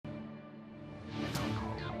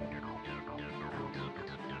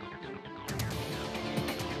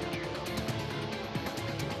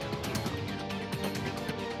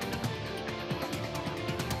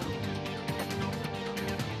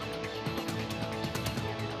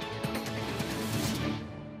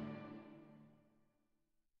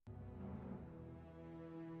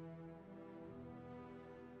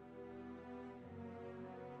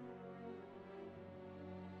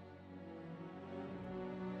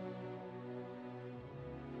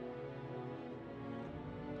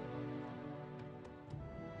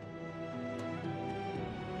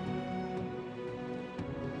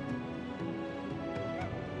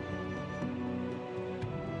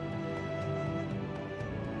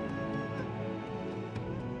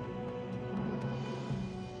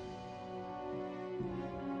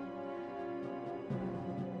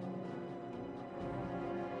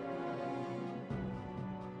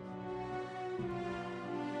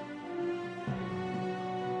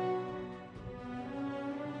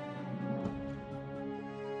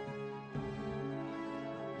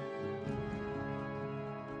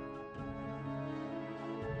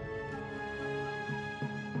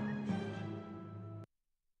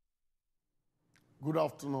Good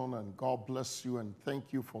afternoon, and God bless you, and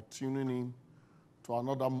thank you for tuning in to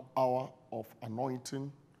another hour of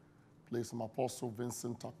anointing. Please, I'm Apostle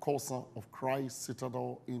Vincent Akosah of Christ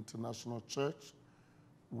Citadel International Church.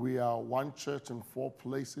 We are one church in 4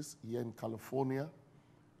 places here in California,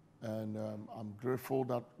 and I'm grateful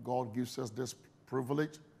that God gives us this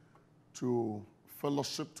privilege to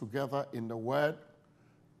fellowship together in the Word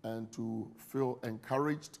and to feel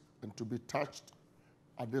encouraged and to be touched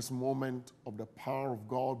at this moment of the power of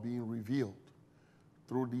God being revealed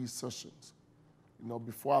through these sessions.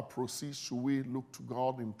 Before I proceed, should we look to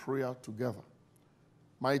God in prayer together?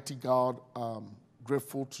 Mighty God, I'm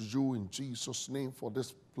grateful to you in Jesus' name for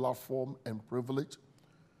this platform and privilege.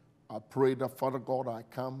 I pray that, Father God, I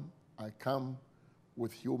come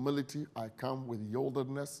with humility, I come with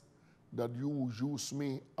yieldedness, that you will use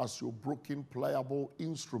me as your broken, pliable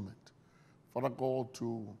instrument, Father God,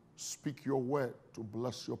 to speak your word, to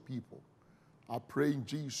bless your people. I pray in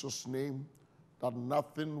Jesus' name that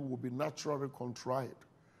nothing will be naturally contrived,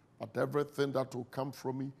 but everything that will come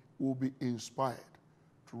from me will be inspired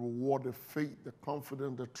to reward the faith, the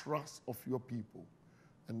confidence, the trust of your people,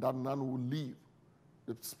 and that none will leave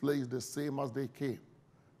this place the same as they came.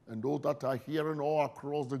 And those that are hearing all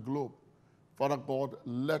across the globe, Father God,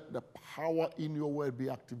 let the power in your word be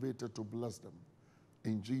activated to bless them.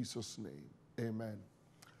 In Jesus' name, amen.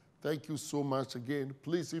 Thank you so much again.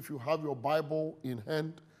 Please, if you have your Bible in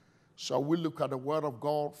hand, shall we look at the Word of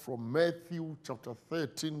God from Matthew chapter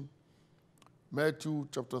 13. Matthew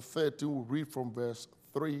chapter 13, we'll read from verse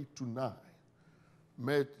 3 to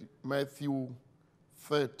 9. Matthew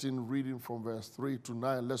 13, reading from verse 3 to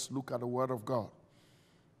 9. Let's look at the Word of God.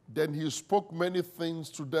 Then he spoke many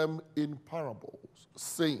things to them in parables,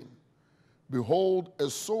 saying, Behold, a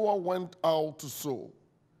sower went out to sow,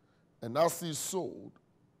 and as he sowed,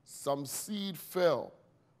 some seed fell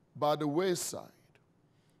by the wayside,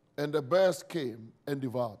 and the birds came and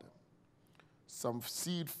devoured them. Some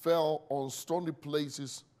seed fell on stony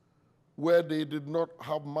places where they did not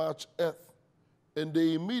have much earth, and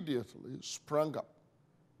they immediately sprang up,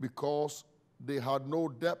 because they had no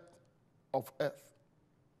depth of earth.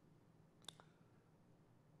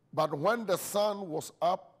 But when the sun was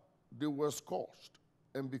up, they were scorched,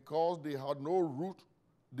 and because they had no root,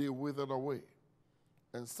 they withered away.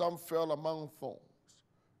 And some fell among thorns,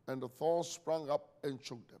 and the thorns sprang up and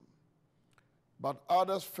choked them. But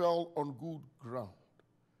others fell on good ground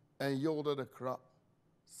and yielded a crop,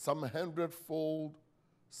 some 100-fold,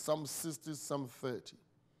 some 60, some 30.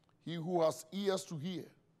 He who has ears to hear,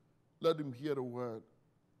 let him hear the word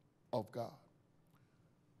of God.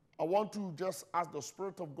 I want to just, as the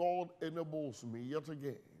Spirit of God enables me yet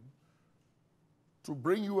again, to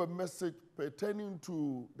bring you a message pertaining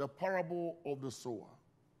to the parable of the sower.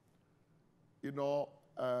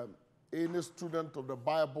 Any student of the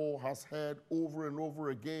Bible has heard over and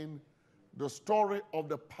over again the story of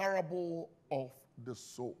the parable of the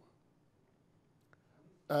sower.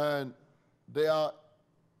 And there are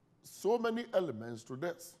so many elements to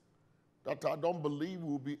this that I don't believe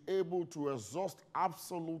we'll be able to exhaust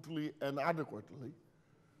absolutely and adequately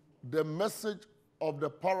the message of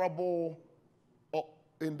the parable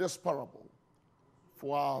in this parable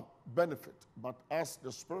for our benefit. But as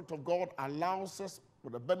the Spirit of God allows us, for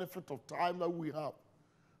the benefit of time that we have,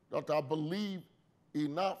 that I believe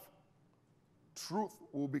enough truth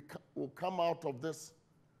will come out of this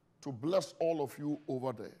to bless all of you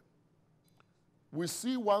over there. We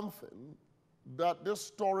see one thing, that this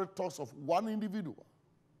story talks of one individual,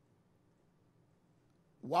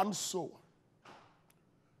 one sower.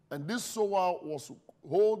 And this sower was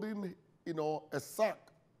holding, a sack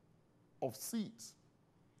of seeds.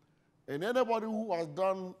 And anybody who has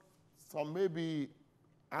done some maybe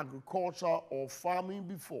agriculture or farming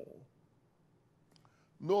before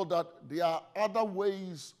know that there are other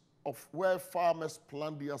ways of where farmers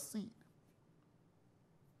plant their seed.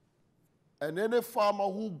 And any farmer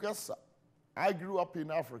who gets up, I grew up in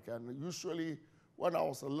Africa, and usually when I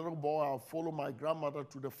was a little boy, I would follow my grandmother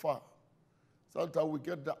to the farm. Sometimes we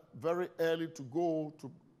get up very early to go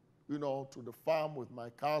to, to the farm with my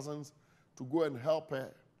cousins to go and help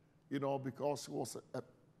her, because she was a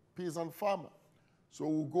peasant farmer. So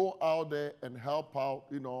we'll go out there and help out,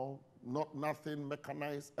 nothing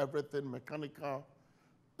mechanized, everything mechanical.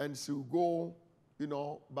 And she'll go,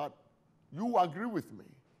 but you agree with me.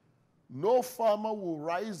 No farmer will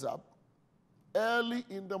rise up early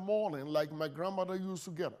in the morning like my grandmother used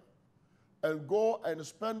to get up and go and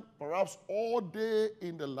spend perhaps all day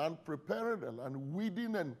in the land, preparing the land,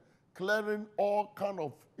 weeding and clearing all kind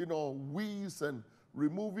of, weeds and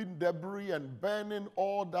removing debris and burning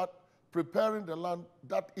all that preparing the land,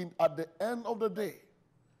 that at the end of the day,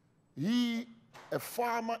 he, a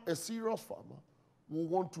farmer, a serious farmer, will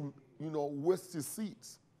want to, waste his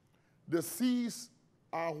seeds. The seeds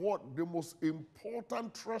are what? The most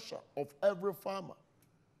important treasure of every farmer.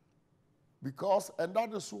 And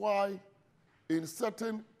that is why in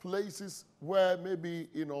certain places where maybe,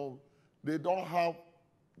 they don't have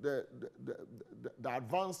the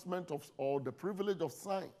advancement or the privilege of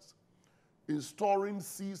science in storing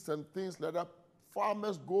seeds and things like that,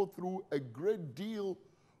 farmers go through a great deal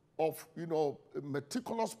of,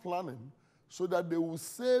 meticulous planning so that they will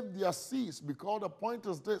save their seeds, because the point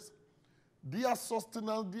is this: their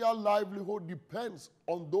sustenance, their livelihood depends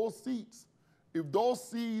on those seeds. If those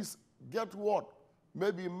seeds get what?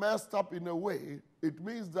 Maybe messed up in a way, it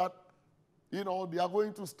means that, they are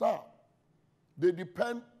going to starve. They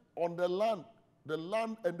depend on the land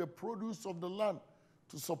and the produce of the land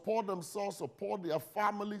to support themselves, support their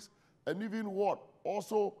families, and even what?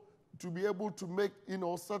 Also to be able to make,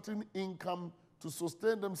 certain income to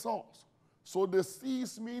sustain themselves. So the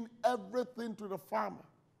seeds mean everything to the farmer.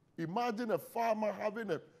 Imagine a farmer having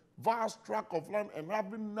a vast tract of land and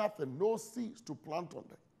having nothing, no seeds to plant on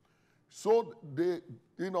them. So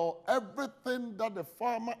everything that the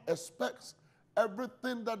farmer expects,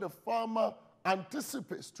 everything that the farmer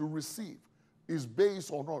anticipates to receive is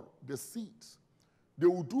based on what? The seeds. They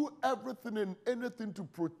will do everything and anything to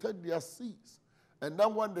protect their seeds. And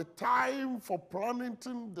then when the time for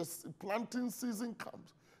planting, the planting season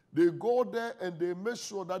comes, they go there and they make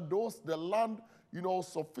sure that the land,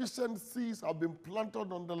 sufficient seeds have been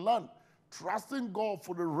planted on the land, trusting God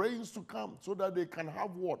for the rains to come so that they can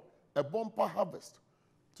have what? A bumper harvest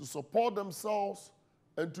to support themselves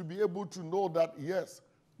and to be able to know that, yes,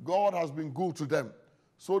 God has been good to them.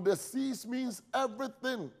 So the seeds means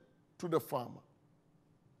everything to the farmer.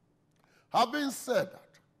 Having said that,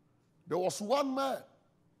 there was one man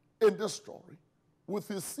in this story with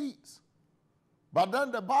his seeds. But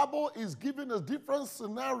then the Bible is giving us different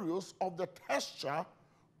scenarios of the texture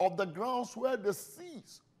of the grounds where the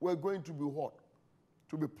seeds were going to be what?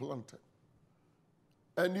 To be planted.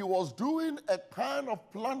 And he was doing a kind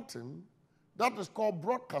of planting that is called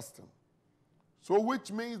broadcasting. So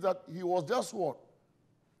which means that he was just what?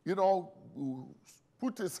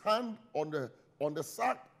 Put his hand on the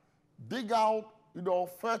sack, dig out,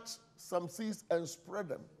 fetch some seeds and spread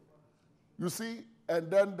them. You see, and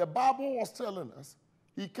then the Bible was telling us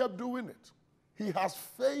he kept doing it. He has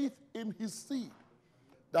faith in his seed,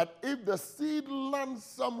 that if the seed lands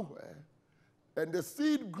somewhere and the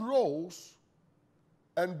seed grows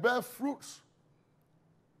and bears fruits,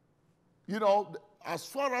 as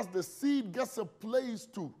far as the seed gets a place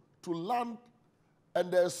to land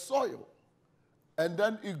and there's soil, and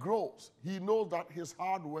then it grows, he knows that his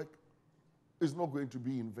hard work is not going to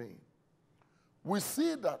be in vain. We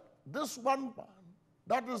see that this one man,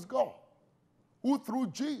 that is God, who through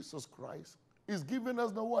Jesus Christ is giving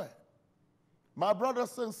us the word. My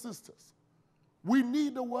brothers and sisters, we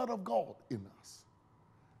need the word of God in us.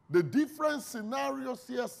 The different scenarios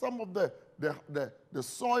here, some of the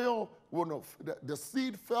soil, the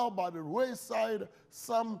seed fell by the wayside,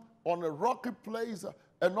 some on a rocky place,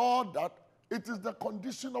 and all that. It is the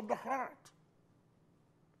condition of the heart.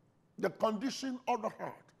 The condition of the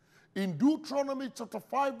heart. In Deuteronomy chapter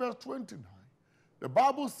 5, verse 29, the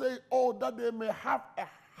Bible says, oh, that they may have a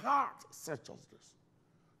heart such as this,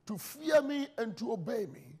 to fear me and to obey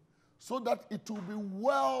me, so that it will be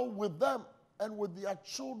well with them and with their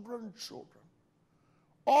children.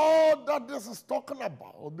 All that this is talking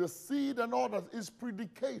about, the seed and all that, is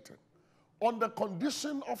predicated on the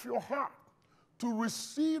condition of your heart to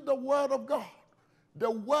receive the word of God. The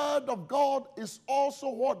word of God is also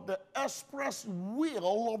what? The express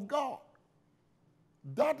will of God.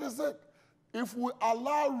 That is it. If we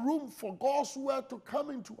allow room for God's word to come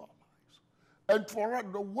into our lives and for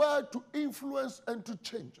the word to influence and to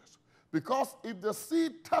change us. Because if the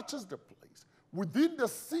seed touches the place, within the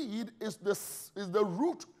seed is the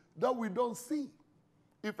root that we don't see.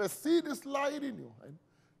 If a seed is lying in your hand,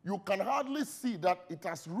 you can hardly see that it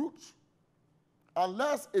has roots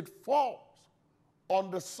unless it falls on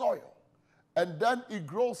the soil and then it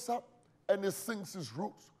grows up and it sinks its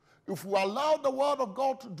roots. If we allow the word of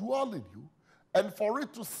God to dwell in you and for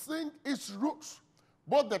it to sink its roots,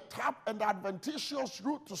 both the top and the adventitious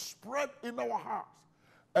root to spread in our hearts,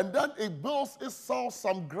 and then it builds itself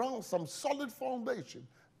some ground, some solid foundation,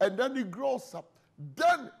 and then it grows up,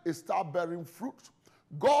 then it starts bearing fruit.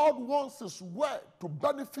 God wants his word to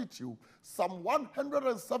benefit you. Psalm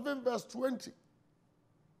 107 verse 20.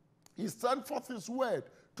 He sent forth his word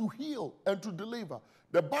to to heal and to deliver.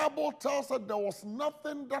 The Bible tells us there was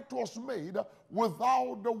nothing that was made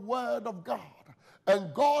without the word of God.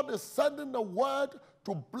 And God is sending the word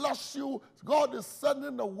to bless you. God is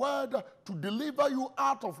sending the word to deliver you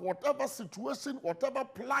out of whatever situation, whatever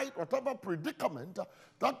plight, whatever predicament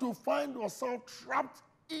that you find yourself trapped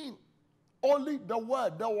in. Only the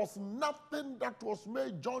word. There was nothing that was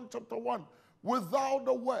made, John chapter 1, without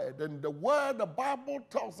the word. And the word, the Bible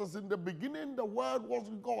tells us, in the beginning the word was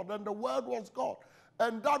God, and the word was God.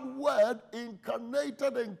 And that word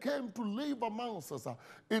incarnated and came to live amongst us.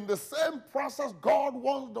 In the same process, God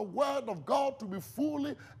wants the word of God to be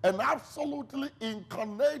fully and absolutely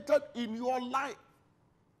incarnated in your life.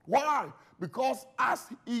 Why? Because as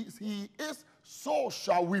he is, so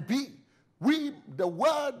shall we be. The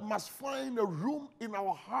word must find a room in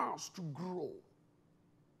our hearts to grow.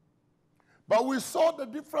 But we saw the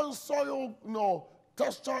different soil,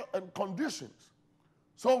 texture and conditions.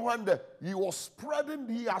 So when he was spreading,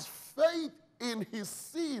 he has faith in his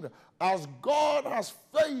seed. As God has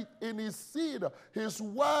faith in his seed, his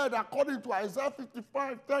word, according to Isaiah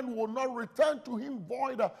 55:10, will not return to him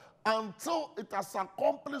void until it has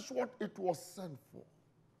accomplished what it was sent for.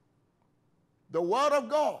 The word of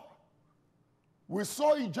God. We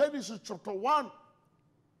saw in Genesis chapter 1,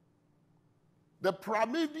 the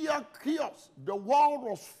primeval chaos, the world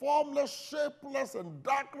was formless, shapeless, and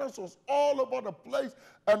darkness was all over the place,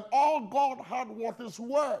 and all God had was his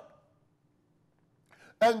word.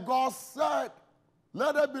 And God said,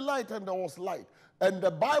 let there be light, and there was light. And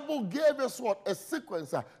the Bible gave us what? A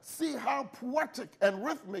sequence. See how poetic and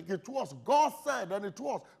rhythmic it was. God said, and it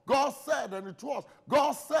was. God said, and it was.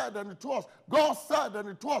 God said, and it was. God said, and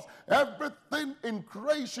it was. Everything in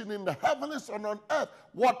creation, in the heavens and on earth,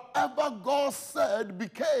 whatever God said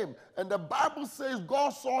became. And the Bible says God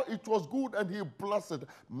saw it was good and he blessed it.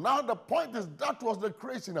 Now the point is, that was the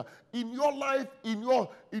creation. In your life, in your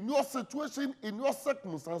situation, in your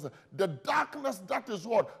circumstances, the darkness that is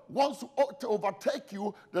what wants to overtake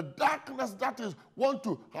you, the darkness that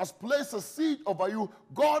has placed a seed over you,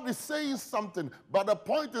 God is saying something. But the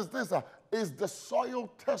point is this, is the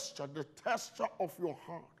soil texture, the texture of your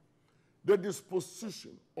heart, the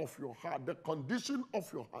disposition of your heart, the condition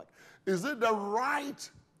of your heart. Is it the right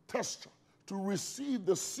texture to receive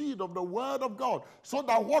the seed of the word of God, so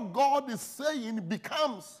that what God is saying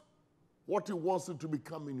becomes what he wants it to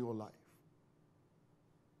become in your life?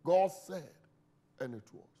 God said, and it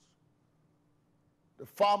was. The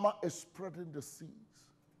farmer is spreading the seeds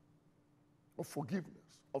of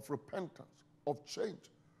forgiveness, of repentance, of change,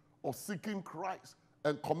 of seeking Christ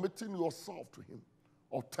and committing yourself to him,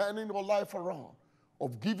 of turning your life around,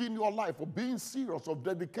 of giving your life, of being serious, of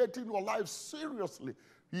dedicating your life seriously.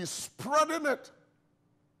 He's spreading it.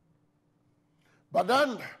 But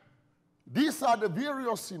then, these are the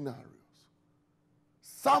various scenarios.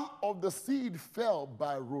 Some of the seed fell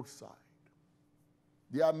by roadside.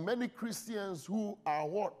 There are many Christians who are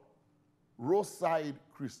what? Roadside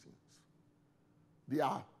Christians. They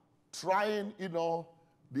are trying,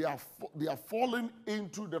 they are falling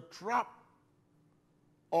into the trap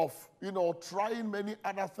of, trying many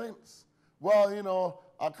other things. Well,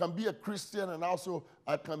 I can be a Christian and also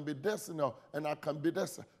I can be this, and I can be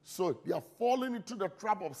this. So they are falling into the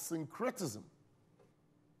trap of syncretism.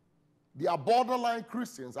 They are borderline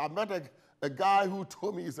Christians. I met a guy who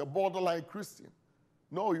told me he's a borderline Christian.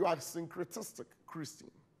 No, you are a syncretistic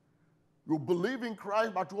Christian. You believe in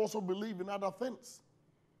Christ, but you also believe in other things.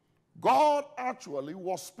 God actually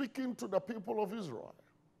was speaking to the people of Israel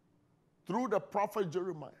through the prophet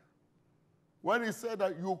Jeremiah when he said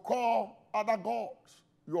that you call other gods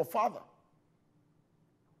your father,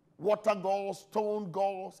 water gods, stone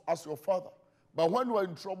gods as your father. But when you are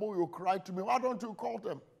in trouble, you cry to me. Why don't you call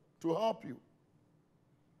them to help you?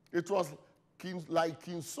 It was like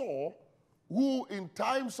King Saul, who in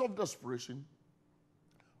times of desperation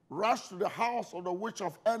rushed to the house of the witch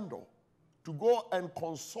of Endor to go and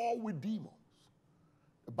consult with demons.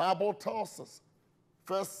 The Bible tells us,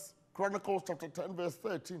 1 Chronicles chapter 10, verse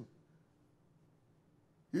 13,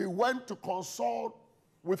 he went to consult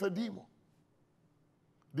with a demon.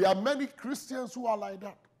 There are many Christians who are like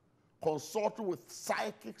that, consulting with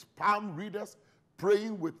psychics, palm readers,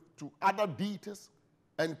 praying to other deities,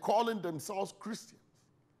 and calling themselves Christians.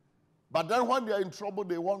 But then when they are in trouble,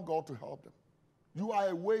 they want God to help them. You are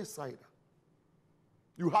a waysider.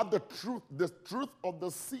 You have the truth. The truth of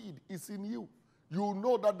the seed is in you. You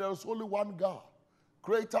know that there is only one God,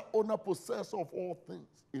 creator, owner, possessor of all things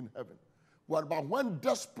in heaven. Well, but when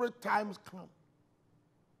desperate times come,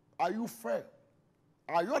 are you fair?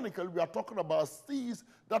 Ironically, we are talking about seeds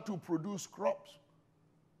that will produce crops.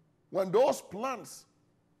 When those plants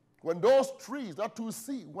When those trees that you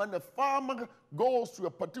see, when a farmer goes to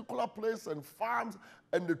a particular place and farms,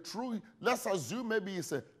 and the tree, let's assume maybe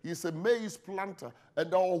he's a maize planter,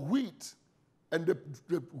 and or wheat, and the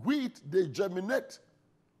wheat, they germinate.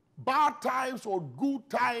 Bad times or good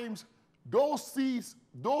times, those seeds,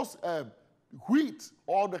 those wheat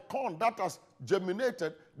or the corn that has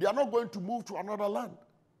germinated, they are not going to move to another land.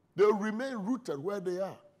 They will remain rooted where they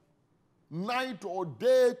are. Night or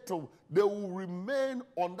day, they will remain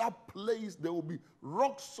on that place. They will be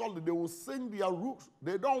rock solid. They will sink their roots.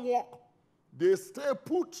 They don't walk. They stay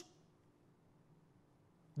put.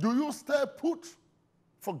 Do you stay put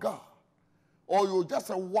for God? Or you're just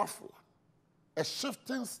a waffler, a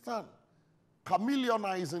shifting stand,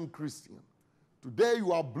 chameleonizing Christian? Today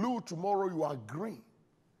you are blue, tomorrow you are green.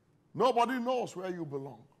 Nobody knows where you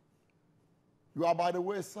belong. You are by the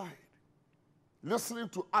wayside. Listening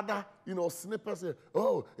to other, snippets here.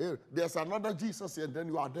 Oh, there's another Jesus here, and then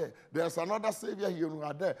you are there. There's another Savior here, and you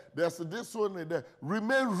are there. There's this one and there.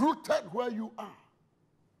 Remain rooted where you are,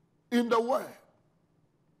 in the Word,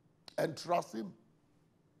 and trust Him.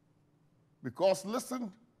 Because,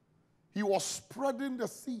 listen, He was spreading the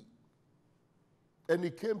seed, and He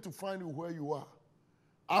came to find you where you are.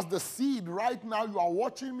 As the seed, right now, you are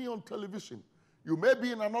watching me on television. You may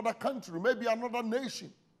be in another country, you may be another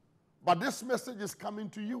nation. But this message is coming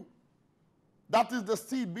to you. That is the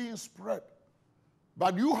seed being spread.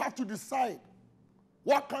 But you have to decide,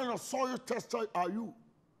 what kind of soil tester are you?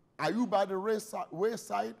 Are you by the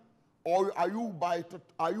wayside? Or are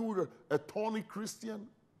you a thorny Christian?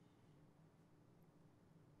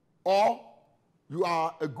 Or you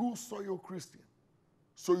are a good soil Christian?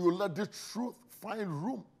 So you let the truth find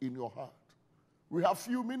room in your heart. We have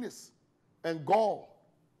few minutes, and God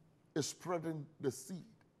is spreading the seed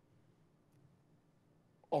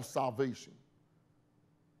of salvation.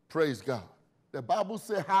 Praise God. The Bible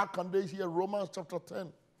says, how can they hear? Romans chapter 10.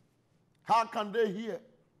 How can they hear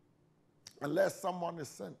unless someone is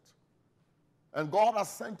sent? And God has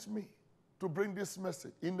sent me to bring this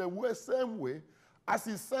message in the same way as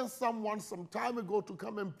He sent someone some time ago to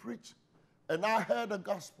come and preach. And I heard the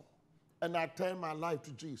gospel, and I turned my life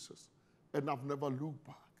to Jesus, and I've never looked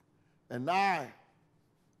back. And I'm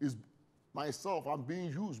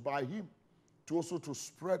being used by Him to also to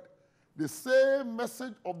spread the same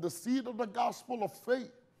message of the seed of the gospel of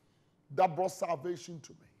faith that brought salvation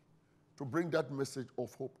to me, to bring that message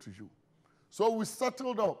of hope to you. So we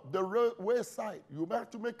settled up the wayside. You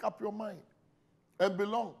have to make up your mind and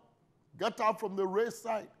belong. Get out from the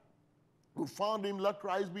wayside. We found Him, let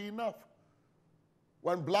Christ be enough.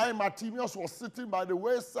 When blind Bartimaeus was sitting by the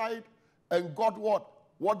wayside and got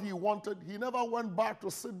what he wanted, he never went back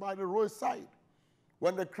to sit by the roadside.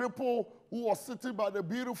 When the cripple who was sitting by the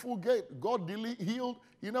beautiful gate got healed,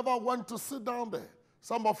 he never went to sit down there.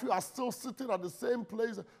 Some of you are still sitting at the same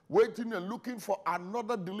place, waiting and looking for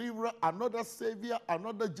another deliverer, another Savior,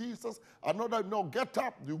 another Jesus, no, get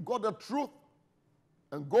up. You've got the truth.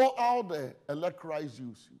 And go out there and let Christ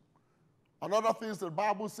use you. Another thing the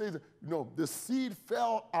Bible says, the seed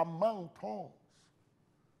fell among thorns.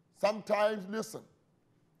 Sometimes, listen,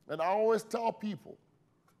 and I always tell people,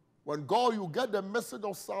 when you get the message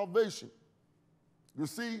of salvation, you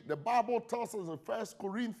see, the Bible tells us in 1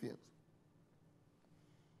 Corinthians,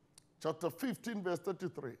 chapter 15, verse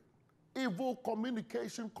 33, evil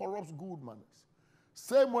communication corrupts good manners.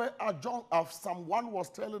 Same way as Psalm 1 was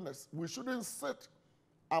telling us, we shouldn't sit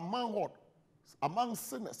among what? Among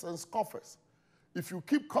sinners and scoffers. If you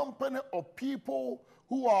keep company of people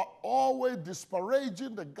who are always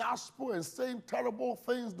disparaging the gospel and saying terrible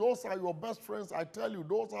things, those are your best friends. I tell you,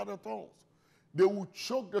 those are the thorns. They will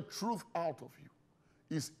choke the truth out of you.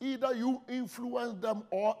 It's either you influence them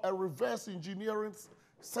or a reverse engineering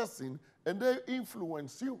session, and they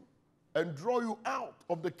influence you and draw you out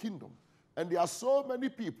of the kingdom. And there are so many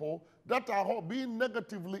people that are being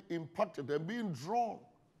negatively impacted and being drawn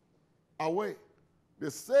away.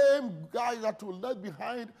 The same guy that you left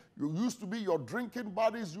behind, you used to be your drinking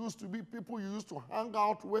buddies, used to be people you used to hang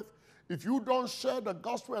out with. If you don't share the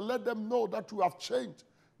gospel and let them know that you have changed,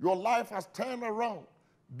 your life has turned around,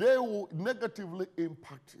 they will negatively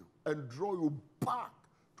impact you and draw you back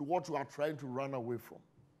to what you are trying to run away from.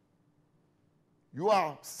 You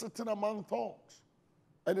are sitting among thorns,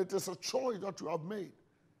 and it is a choice that you have made.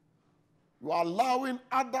 You are allowing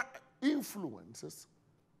other influences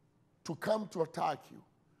to come to attack you.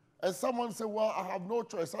 And someone say, well, I have no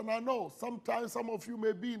choice. And I know sometimes some of you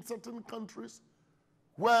may be in certain countries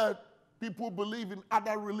where people believe in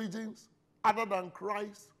other religions other than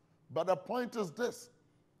Christ. But the point is this: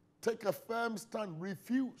 take a firm stand,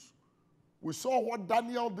 refuse. We saw what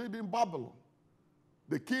Daniel did in Babylon.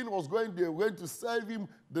 The king was going, they were going to serve him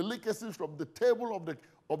delicacies from the table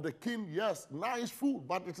of the king. Yes, nice food,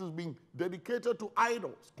 but it is being dedicated to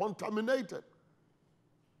idols, contaminated.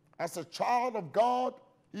 As a child of God,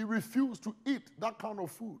 he refused to eat that kind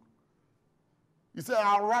of food. He said,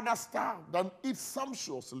 I'd rather starve than eat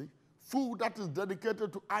sumptuously food that is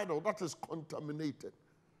dedicated to idols, that is contaminated.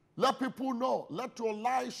 Let people know. Let your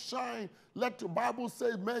light shine. Let your Bible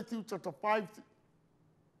say, Matthew chapter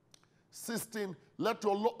 5:16, let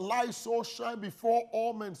your light so shine before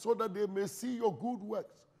all men so that they may see your good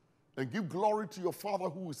works and give glory to your Father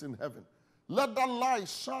who is in heaven. Let that light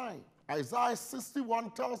shine. Isaiah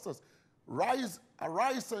 61 tells us, arise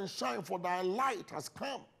and shine, for thy light has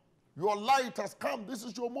come. Your light has come. This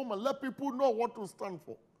is your moment. Let people know what to stand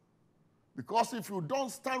for. Because if you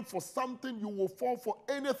don't stand for something, you will fall for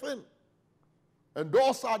anything. And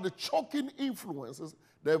those are the choking influences,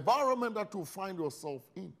 the environment that you find yourself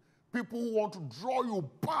in. People who want to draw you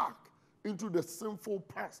back into the sinful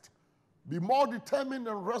past. Be more determined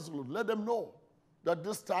and resolute. Let them know that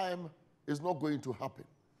this time is not going to happen.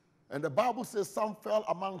 And the Bible says some fell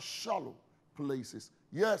among shallow places.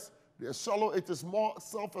 Yes, they're shallow. It is more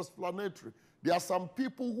self-explanatory. There are some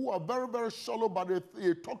people who are very, very shallow, but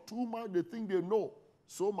they talk too much. They think they know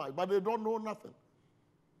so much, but they don't know nothing.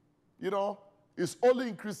 You know, it's only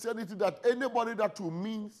in Christianity that anybody that you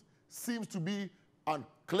meet seems to be and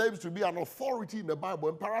claims to be an authority in the Bible,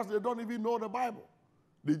 and perhaps they don't even know the Bible.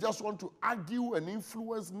 They just want to argue and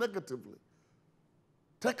influence negatively.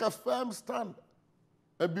 Take a firm stand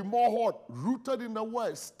and be more rooted in the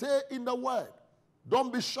Word. Stay in the Word.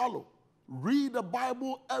 Don't be shallow. Read the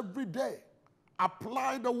Bible every day.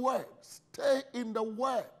 Apply the Word. Stay in the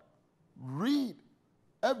Word. Read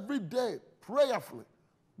every day prayerfully.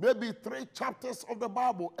 Maybe 3 chapters of the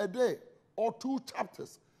Bible a day or 2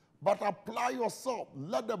 chapters. But apply yourself.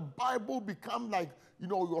 Let the Bible become like,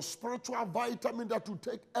 your spiritual vitamin that you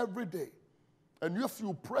take every day. And if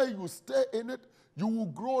you pray, you stay in it, you will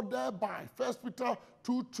grow thereby. 1 Peter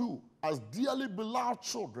 2:2, as dearly beloved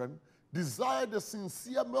children, desire the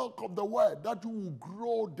sincere milk of the word, that you will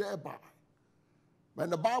grow thereby. When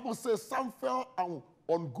the Bible says some fell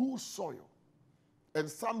on good soil, and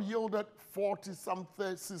some yielded 40, some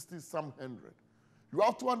 30, 60, some 100. You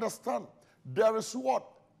have to understand, there is what?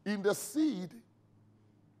 In the seed,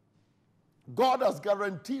 God has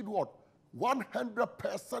guaranteed what?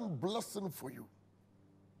 100% blessing for you.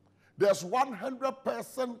 There's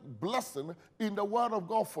 100% blessing in the word of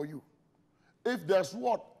God for you. If there's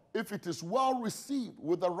what? If it is well received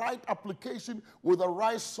with the right application, with the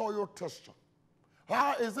right soil texture.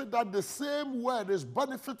 How is it that the same word is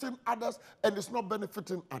benefiting others and it's not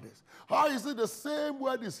benefiting others? How is it the same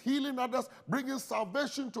word is healing others, bringing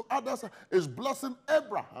salvation to others, is blessing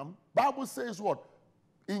Abraham? Bible says what?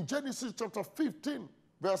 In Genesis chapter 15,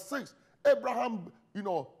 verse 6, Abraham,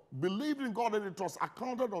 believed in God and it was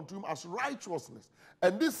accounted unto him as righteousness.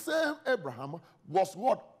 And this same Abraham was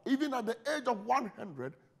what? Even at the age of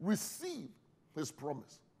 100, received his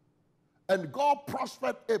promise. And God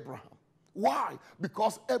prospered Abraham. Why?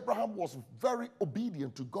 Because Abraham was very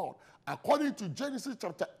obedient to God. According to Genesis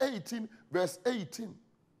chapter 18, verse 18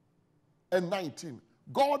 and 19,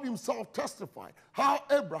 God himself testified how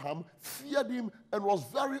Abraham feared him and was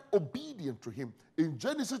very obedient to him. In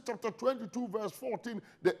Genesis chapter 22, verse 14,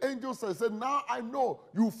 the angel said, now I know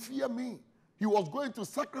you fear me. He was going to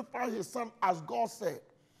sacrifice his son as God said.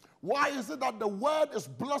 Why is it that the word is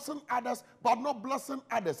blessing others but not blessing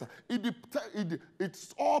others?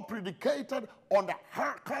 It's all predicated on the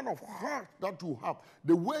kind of heart that you have,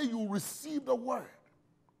 the way you receive the word,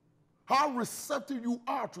 how receptive you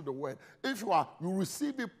are to the word. If you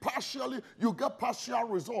receive it partially, you get partial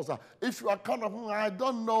results. If you are kind of, I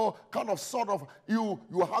don't know, kind of sort of, you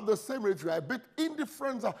have the same. If you are a bit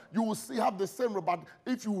indifferent, you will still have the same. But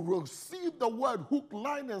if you receive the word, hook,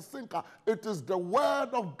 line, and sinker, it is the word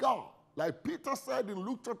of God. Like Peter said in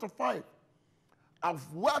Luke chapter 5,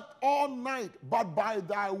 I've worked all night, but by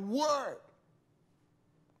thy word,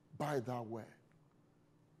 I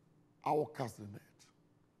will cast the net.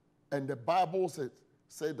 And the Bible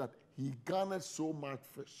said that he garnered so much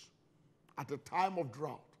fish at the time of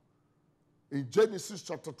drought. In Genesis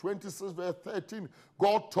chapter 26, verse 13,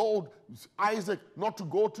 God told Isaac not to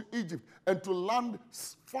go to Egypt and to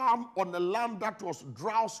farm on a land that was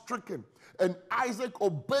drought-stricken. And Isaac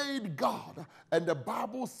obeyed God. And the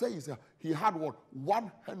Bible says he had what?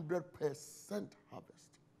 100% harvest.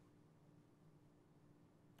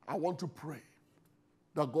 I want to pray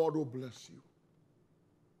that God will bless you.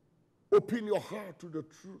 Open your heart to the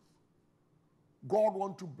truth. God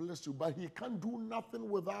wants to bless you, but he can't do nothing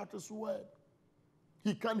without his word.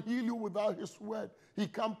 He can heal you without his word. He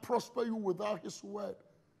can prosper you without his word.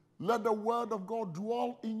 Let the word of God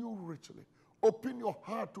dwell in you richly. Open your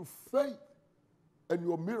heart to faith, and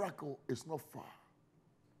your miracle is not far.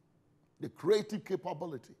 The creative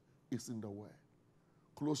capability is in the word.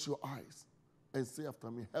 Close your eyes and say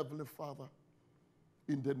after me, Heavenly Father,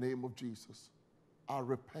 in the name of Jesus, I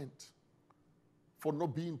repent for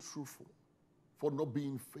not being truthful, for not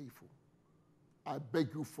being faithful. I beg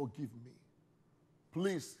you, forgive me.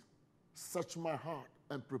 Please search my heart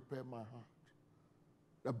and prepare my heart.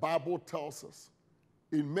 The Bible tells us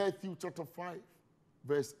in Matthew chapter 5,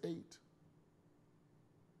 verse 8,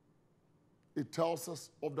 it tells us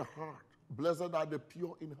of the heart. Blessed are the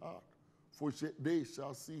pure in heart, for they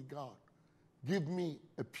shall see God. Give me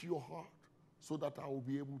a pure heart so that I will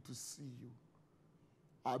be able to see you.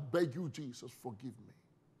 I beg you, Jesus, forgive me.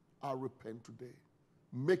 I repent today.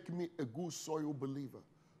 Make me a good soil believer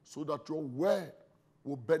so that your word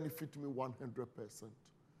will benefit me 100%.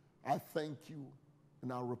 I thank you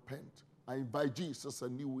and I repent. I invite Jesus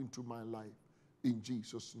anew into my life in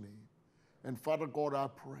Jesus' name. And Father God, I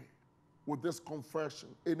pray with this confession,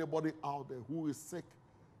 anybody out there who is sick,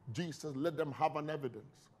 Jesus, let them have an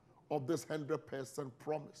evidence of this 100%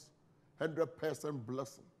 promise, 100%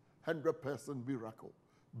 blessing, 100% miracle.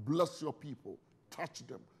 Bless your people, touch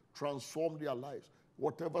them, transform their lives.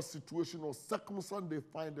 Whatever situation or circumstance they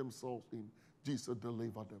find themselves in, Jesus,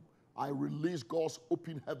 deliver them. I release God's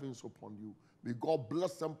open heavens upon you. May God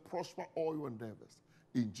bless and prosper all your endeavors.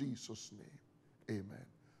 In Jesus' name, amen.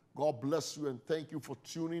 God bless you and thank you for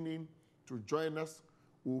tuning in to join us.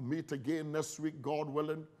 We'll meet again next week, God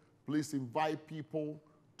willing. Please invite people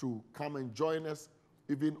to come and join us,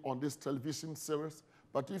 even on this television series.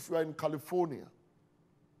 But if you are in California,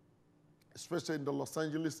 especially in the Los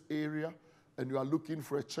Angeles area, and you are looking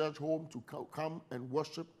for a church home to come and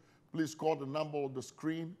worship, please call the number on the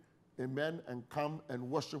screen, amen, and come and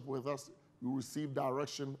worship with us. You receive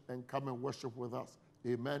direction and come and worship with us,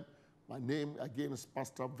 amen. My name, again, is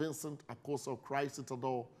Pastor Vincent Akosah of Christ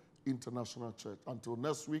Citadel International Church. Until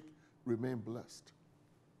next week, remain blessed.